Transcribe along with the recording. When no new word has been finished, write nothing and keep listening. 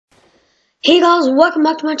Hey guys, welcome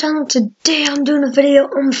back to my channel. Today I'm doing a video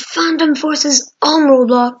on Phantom Forces on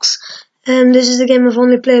Roblox. This is a game I've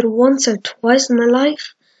only played once or twice in my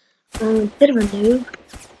life. I'm a bit of a noob.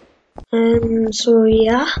 So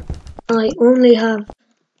yeah, I only have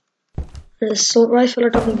an assault rifle. I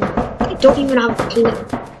don't even have a clue.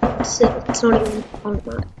 It's not even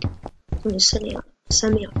automatic. I'm just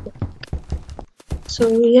semi-automatic. So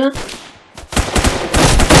yeah,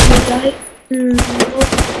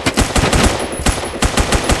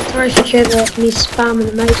 Sorry if you hear me spamming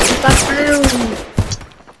the mouse in the background.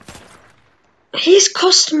 He's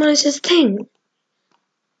customized his thing.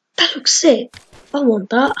 That looks sick. I want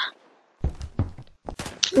that. I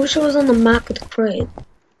wish I was on the map with the crane.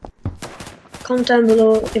 Comment down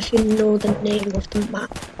below if you know the name of the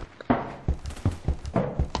map.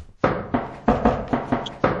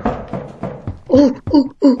 Oh.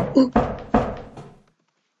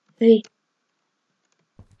 Hey.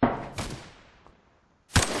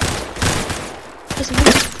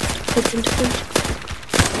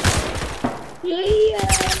 Yeah.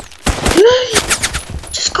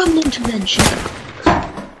 Just got an intervention.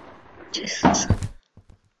 Jesus.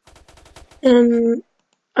 I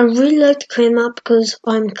really like the crane map because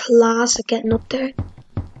I'm class at getting up there.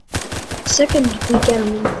 Second we get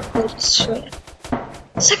on the map, I'll just show you.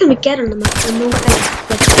 Second we get on the map, I know how.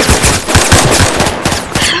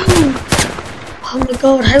 Oh my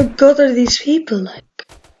god, how good are these people? Like.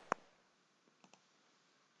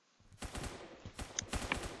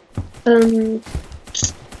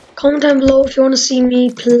 Comment down below if you want to see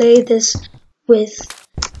me play this with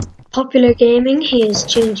Popular Gaming. He is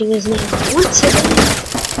changing his name once again.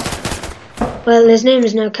 Well, his name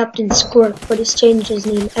is now Captain Squirt, but he's changed his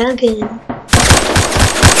name again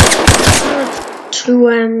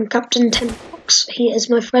to Captain 10box. He is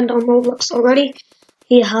my friend on Roblox already.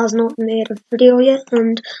 He has not made a video yet,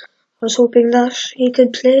 and I was hoping that he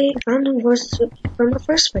could play Phantom Forces with me for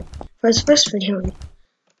his first video.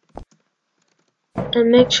 And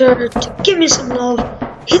make sure to give me some love,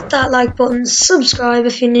 hit that like button, subscribe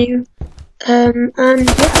if you're new, and yeah.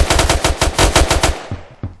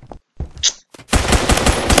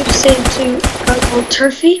 Keep saying to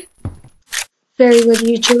Turfy, very good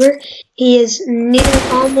YouTuber. He is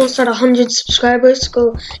almost at 100 subscribers.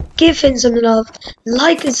 Go give him some love,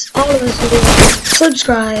 like all of his videos,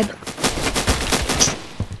 subscribe,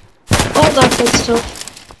 all that good stuff.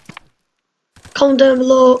 Comment down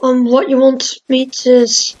below on what you want to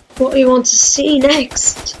see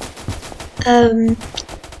next. Do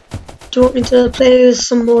you want me to play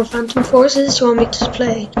some more Phantom Forces? Do you want me to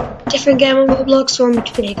play a different game on Roblox? Do you want me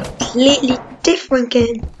to play a completely different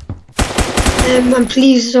game? And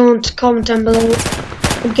please don't comment down below.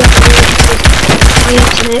 I'm getting my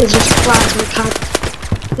internet is just flat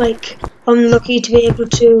and I'm lucky to be able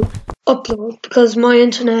to upload because my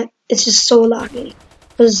internet is just so laggy.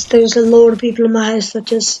 Because there's a load of people in my house that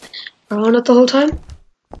just are on it the whole time.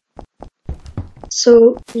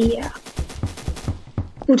 So, yeah.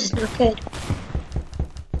 Ooh, this is not good.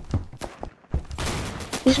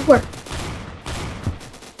 These work.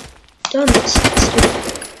 Done this.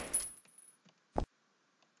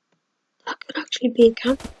 That could actually be a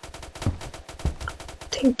camera. I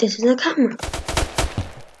think this is a camera.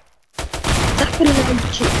 That could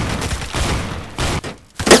have you.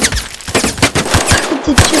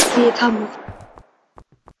 Did just be a camera.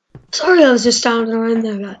 Sorry I was just standing around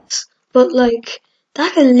there guys. But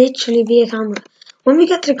that can literally be a camera. When we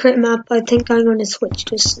get to the crate map, I think I'm going to switch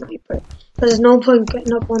to a sniper. There's no point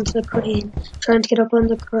getting up onto the crane, trying to get up on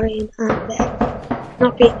the crane and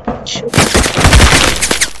not being able to shoot.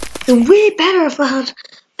 It'd be way better if I had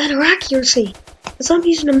better accuracy. Because I'm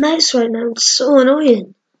using a mouse right now, it's so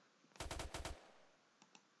annoying.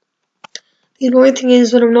 The annoying thing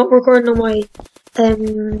is when I'm not recording on my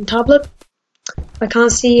tablet, I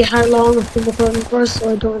can't see how long I've been recording for, so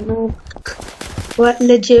I don't know when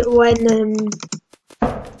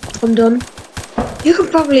I'm done. You can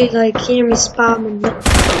probably hear me spamming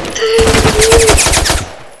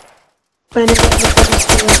when it comes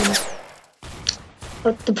to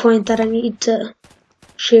at the point that I need to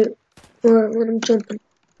shoot or when I'm jumping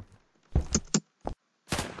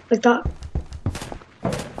like that.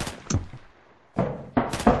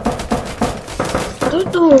 I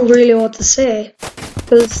don't know really what to say,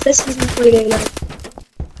 because this isn't really a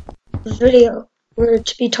video where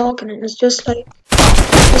to be talking, and it's just just a game.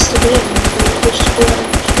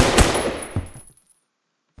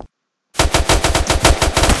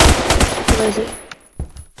 Where is it?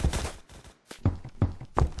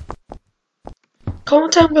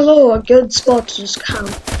 Comment down below a good spot to just camp,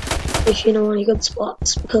 if you know any good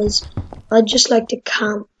spots, because I just like to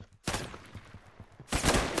camp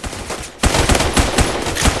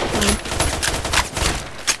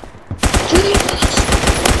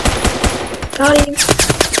Got him.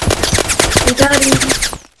 You got him.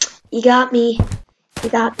 You got me. You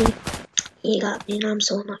got me. You got me, and I'm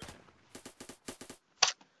so annoyed. I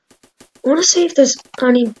want to see if there's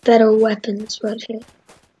any better weapons right here.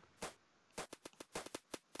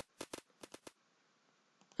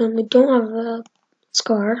 And we don't have a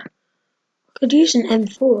scar. I could use an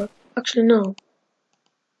M4. Actually, no.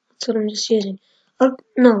 That's what I'm just using.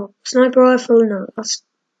 No, sniper rifle. No, that's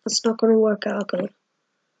not gonna work out good.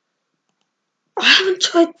 I haven't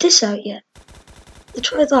tried this out yet. Let's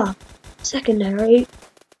try that. Secondary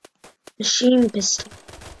machine pistol,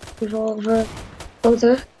 revolver. Oh,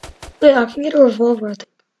 there. Wait, I can get a revolver. I think.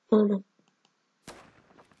 Oh no.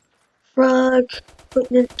 Frag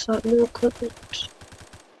equipment. Sorry, no equipment.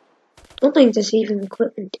 I don't think there's even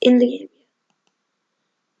equipment in the game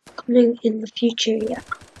yet. Coming in the future, yeah.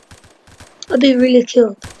 I'd be really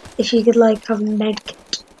cool if you could like have a medkit.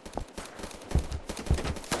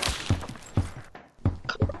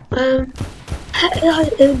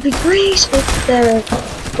 It would be great if there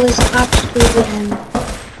was actually what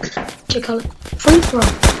do you call it? Free for all.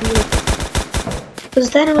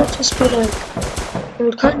 Because then it would just be like, it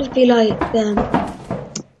would kind of be like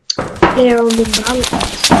player on the battle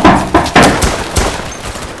pass.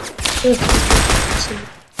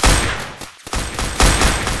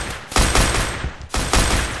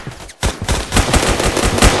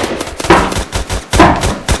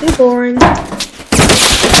 Too boring.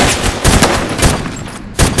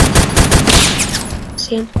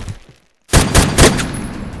 See him.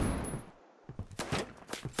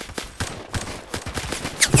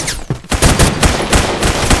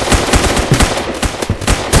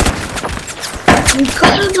 You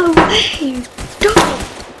got in the way! No!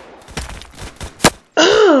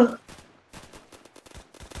 Ugh!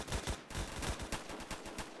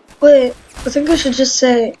 Wait, I think I should just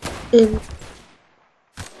say in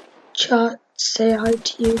chat, say hi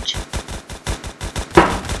to you.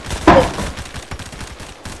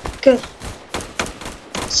 Good.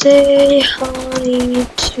 Say hi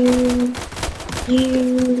to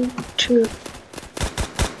YouTube.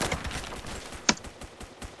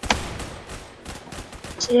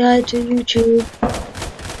 Say hi to YouTube.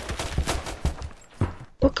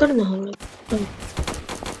 What kind of a holiday? Oh.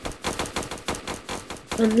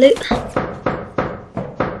 I'm late. I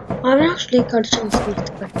haven't actually got a chance to meet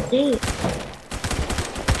the correct name.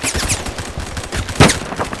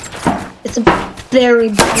 It's a very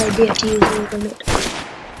bad idea to use the internet.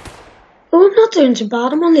 Oh, I'm not doing too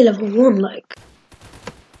bad. I'm only level 1, like,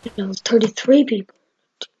 you know, 33 people.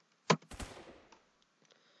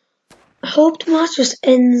 I hope the match just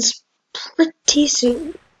ends pretty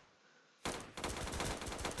soon.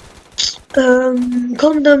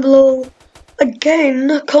 Comment down below.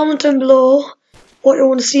 Again, comment down below what you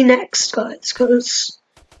want to see next, guys, because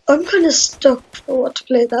I'm kind of stuck for what to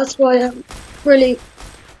play. That's why I'm really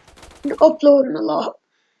uploading a lot.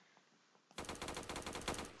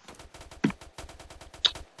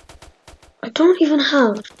 I don't even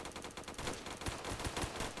have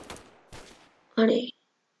any.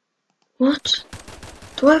 What?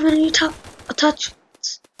 Do I have any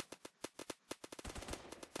attachments?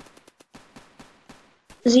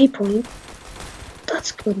 Z point.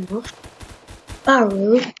 That's good enough.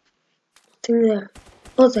 Barrel. Nothing there.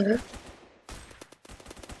 Other.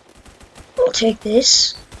 I'll take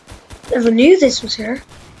this. Never knew this was here.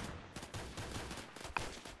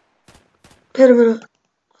 Wait a minute. I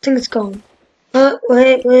think it's gone.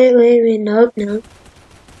 Wait. No.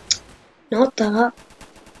 Not that.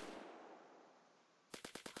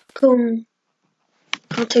 Come.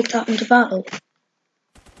 I'll take that into battle.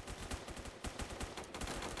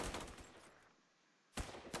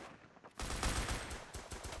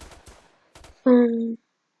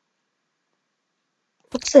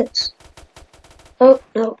 What's this? Oh,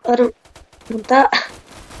 no, I don't want that.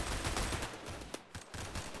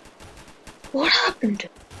 What happened?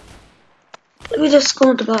 Let me just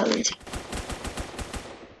go into battle and see.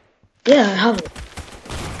 Yeah, I have it.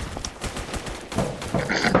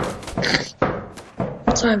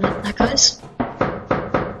 Sorry about that, guys.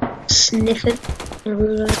 Sniffing.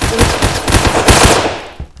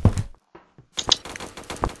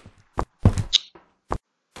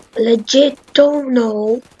 Legit don't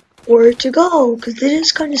know where to go because this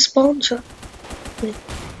is kind of spawn trap.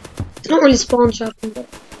 It's not really spawn trapping, but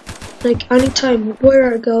like anytime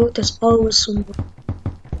where I go, there's always someone.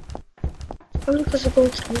 Probably because I go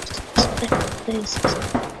to the most expected places.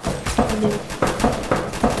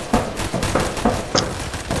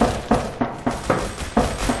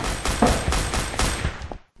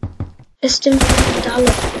 Estimate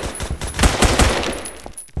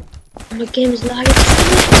 $1. My game is lagging.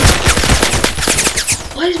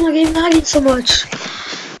 Why is my game lagging so much?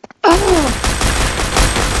 Oh!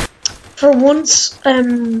 For once,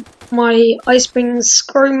 my Icebrings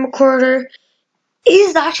screen recorder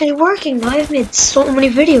is actually working. I've made so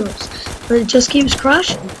many videos, but it just keeps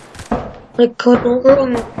crashing. I couldn't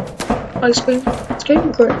run Icebring screen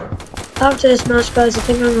recorder. After this match, guys, I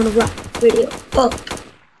think I'm gonna wrap the video up.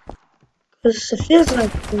 Because it feels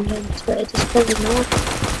like it's but it is probably not.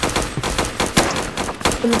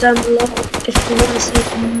 Comment down below if you want to see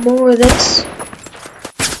more of this.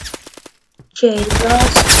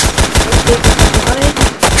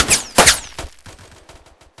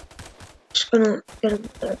 Just gonna get him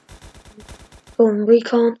there. Go and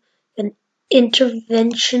recon, an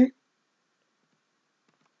intervention.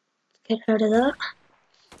 Get out of that.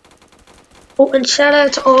 Oh, and shout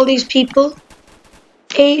out to all these people.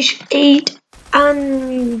 H8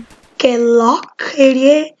 Angelock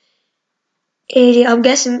 88. 88. I'm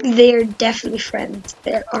guessing they're definitely friends.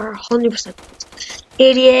 They are 100% friends.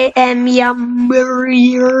 88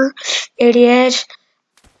 Yamir 88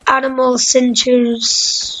 Animal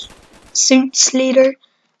Cinches Suits Leader.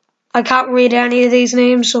 I can't read any of these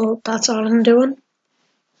names, so that's all I'm doing.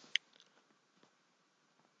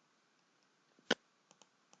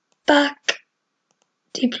 Back.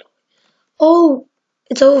 Deploy. Oh,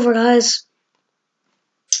 it's over, guys.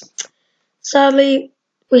 Sadly,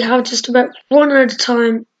 we have just about run out of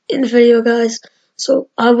time in the video, guys. So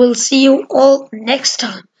I will see you all next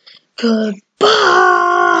time. Goodbye.